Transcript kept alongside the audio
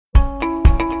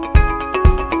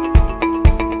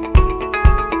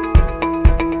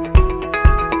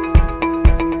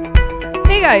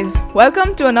Hey guys,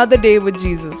 welcome to another day with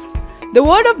Jesus. The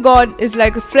Word of God is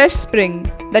like a fresh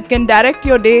spring that can direct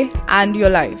your day and your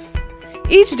life.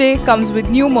 Each day comes with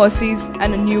new mercies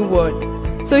and a new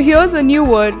word. So here's a new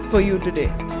word for you today.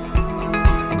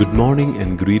 Good morning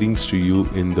and greetings to you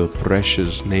in the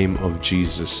precious name of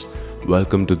Jesus.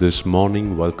 Welcome to this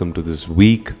morning, welcome to this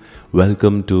week,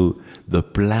 welcome to the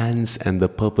plans and the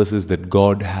purposes that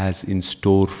God has in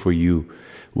store for you.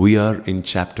 We are in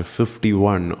chapter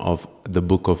 51 of the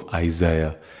book of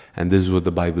Isaiah, and this is what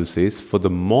the Bible says: "For the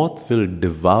moth will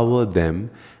devour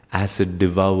them as it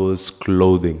devours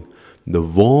clothing. The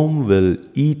worm will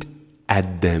eat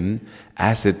at them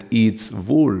as it eats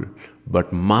wool.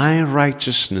 But my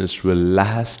righteousness will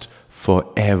last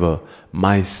forever.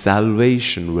 My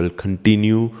salvation will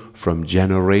continue from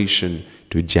generation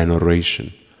to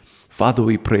generation." Father,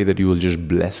 we pray that you will just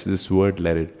bless this word,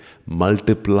 let it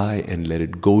multiply and let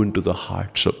it go into the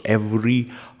hearts of every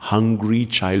hungry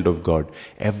child of God,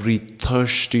 every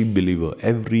thirsty believer,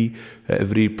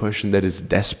 every person that is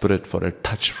desperate for a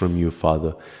touch from you,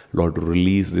 Father. Lord,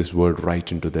 release this word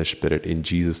right into their spirit. In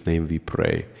Jesus' name we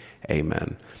pray.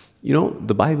 Amen. You know,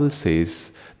 the Bible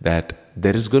says that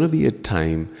there is going to be a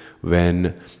time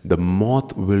when the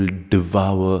moth will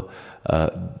devour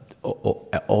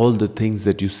all the things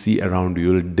that you see around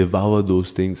you. Will devour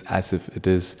those things as if it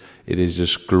is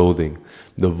just clothing.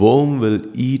 The worm will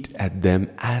eat at them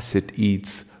as it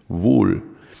eats wool.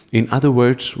 In other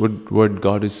words, what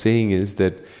God is saying is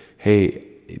that, hey,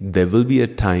 there will be a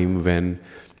time when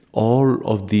all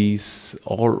of these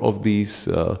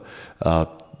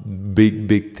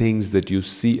big things that you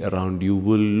see around you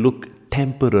will look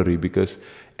temporary, because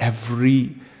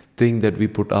everything that we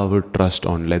put our trust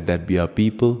on, let that be our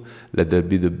people, let that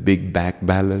be the big bank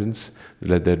balance,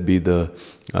 let that be the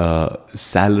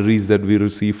salaries that we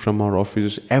receive from our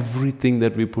offices, everything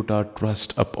that we put our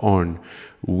trust upon,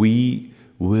 we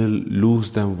will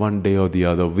lose them one day or the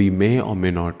other. We may or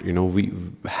may not, we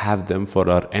have them for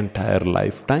our entire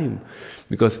lifetime,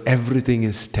 because everything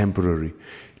is temporary.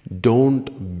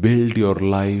 Don't build your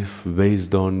life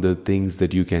based on the things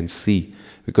that you can see,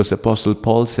 because Apostle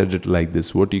Paul said it like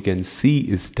this: what you can see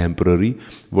is temporary,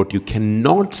 what you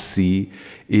cannot see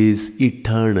is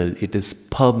eternal. It is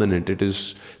permanent. It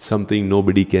is something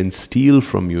nobody can steal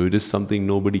from you. It is something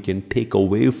nobody can take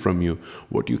away from you.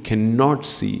 What you cannot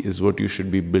see is what you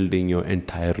should be building your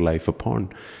entire life upon.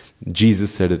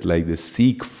 Jesus said it like this: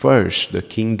 "Seek first the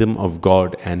kingdom of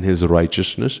God and his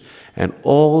righteousness, and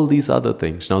all these other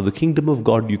things." Now, the kingdom of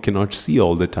God you cannot see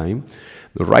all the time.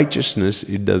 The righteousness,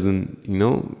 it doesn't,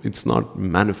 it's not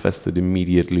manifested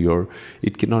immediately, or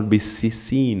it cannot be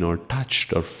seen or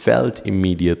touched or felt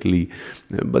immediately.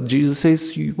 But Jesus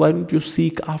says, why don't you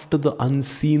seek after the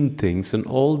unseen things and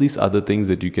all these other things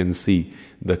that you can see?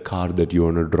 The car that you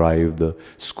want to drive, the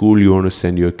school you want to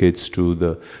send your kids to,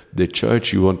 the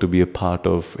church you want to be a part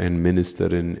of and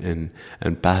minister in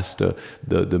and pastor,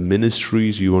 the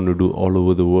ministries you want to do all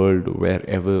over the world,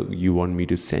 wherever you want me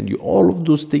to send you. All of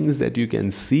those things that you can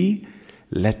see,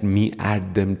 let me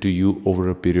add them to you over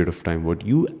a period of time. What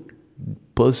you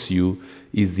pursue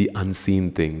is the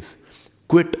unseen things.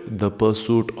 Quit the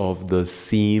pursuit of the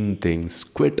seen things.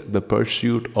 Quit the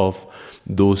pursuit of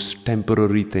those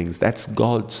temporary things. That's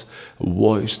God's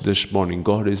voice this morning.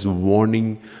 God is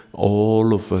warning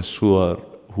all of us who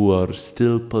are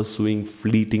still pursuing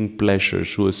fleeting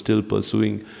pleasures, who are still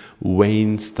pursuing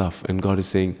vain stuff. And God is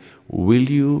saying, will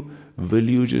you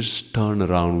just turn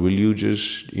around? Will you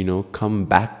just, come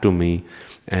back to me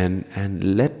and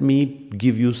let me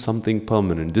give you something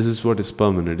permanent? This is what is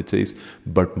permanent. It says,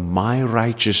 "But my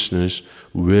righteousness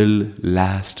will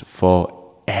last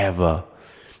forever."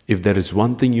 If there is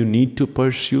one thing you need to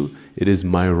pursue, it is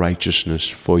my righteousness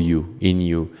for you, in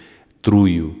you, through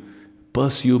you.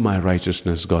 Pursue my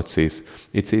righteousness, God says.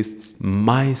 It says,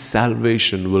 "My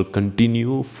salvation will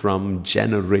continue from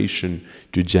generation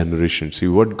to generation." See,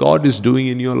 what God is doing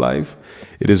in your life,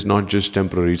 it is not just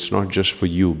temporary. It's not just for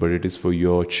you, but it is for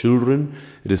your children.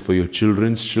 It is for your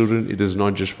children's children. It is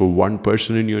not just for one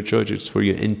person in your church. It's for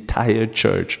your entire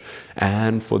church,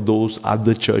 and for those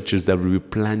other churches that will be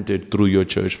planted through your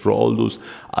church, for all those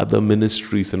other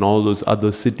ministries and all those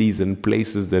other cities and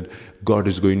places that God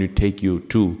is going to take you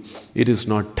to. It is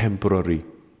not temporary.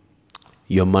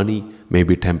 Your money may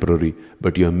be temporary,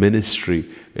 but your ministry,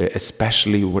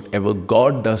 especially whatever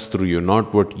God does through you,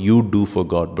 not what you do for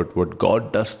God, but what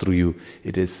God does through you,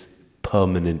 it is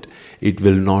permanent. It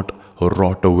will not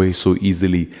rot away so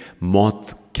easily.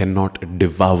 Moth cannot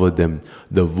devour them.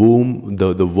 The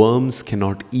worms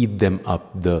cannot eat them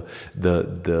up. It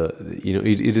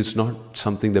is not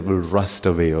something that will rust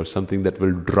away or something that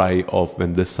will dry off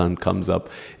when the sun comes up.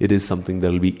 It is something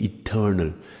that will be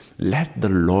eternal. Let the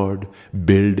Lord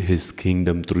build His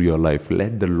kingdom through your life.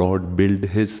 Let the Lord build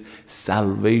His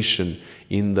salvation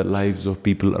in the lives of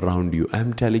people around you.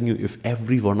 I'm telling you, if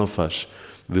every one of us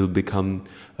will become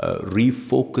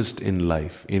refocused in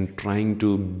life, in trying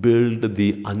to build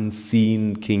the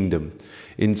unseen kingdom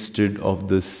instead of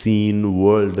the seen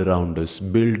world around us,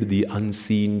 build the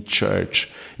unseen church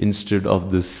instead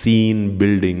of the seen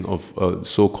building of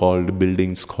so-called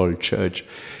buildings called church,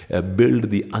 build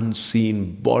the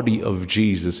unseen body of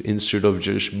Jesus instead of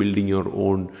just building your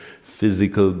own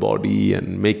physical body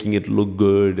and making it look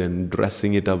good and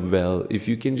dressing it up well. If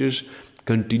you can just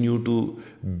continue to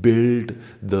build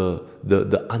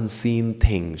the unseen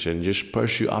things and just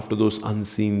pursue after those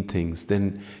unseen things,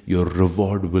 then your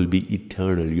reward will be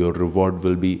eternal. Your reward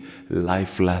will be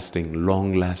life-lasting,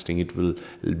 long-lasting. It will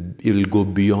go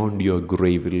beyond your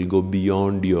grave. It will go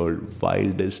beyond your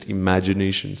wildest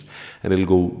imaginations, and it will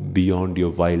go beyond your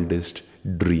wildest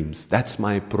dreams. That's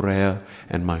my prayer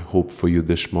and my hope for you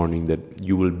this morning, that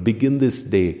you will begin this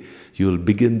day, you will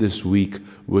begin this week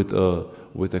with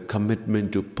a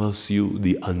commitment to pursue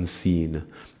the unseen,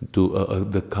 to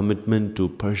the commitment to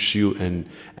pursue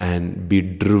and be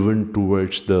driven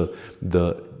towards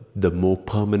the more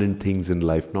permanent things in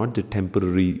life, not the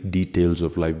temporary details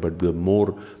of life, but the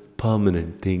more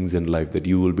permanent things in life, that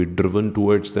you will be driven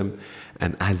towards them.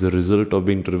 And as a result of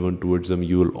being driven towards them,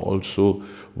 you will also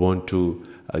want to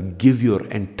give your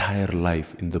entire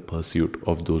life in the pursuit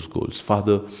of those goals.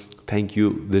 Father, thank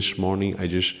you this morning. I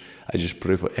just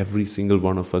pray for every single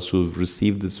one of us who have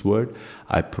received this word.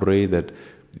 I pray that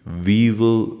we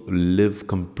will live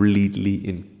completely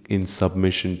in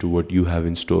submission to what you have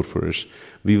in store for us.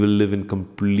 We will live in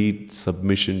complete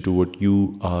submission to what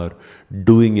you are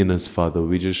doing in us, Father.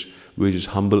 We just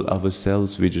humble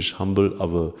ourselves. We just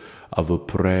humble our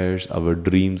prayers, our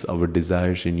dreams, our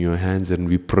desires in your hands, and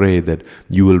we pray that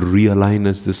you will realign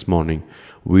us this morning.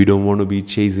 We don't want to be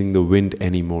chasing the wind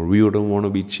anymore. We don't want to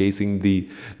be chasing the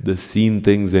seen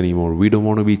things anymore. We don't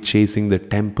want to be chasing the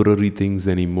temporary things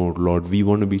anymore, Lord. We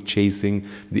want to be chasing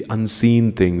the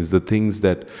unseen things, the things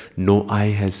that no eye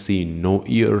has seen, no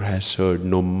ear has heard,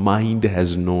 no mind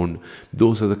has known.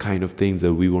 Those are the kind of things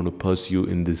that we want to pursue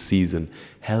in this season.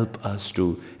 Help us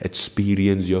to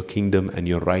experience your kingdom and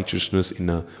your righteousness in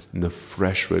a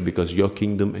fresh way, because your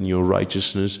kingdom and your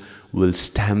righteousness will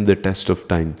stand the test of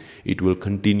time. It will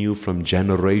continue from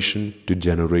generation to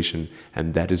generation,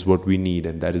 and that is what we need,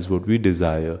 and that is what we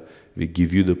desire. We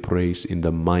give you the praise. In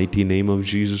the mighty name of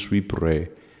Jesus we pray.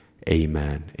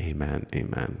 Amen, amen,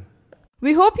 amen.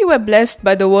 We hope you were blessed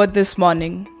by the word this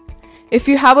morning. If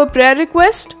you have a prayer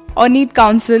request or need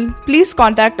counsel, please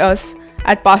contact us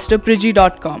at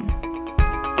pastorpriji.com.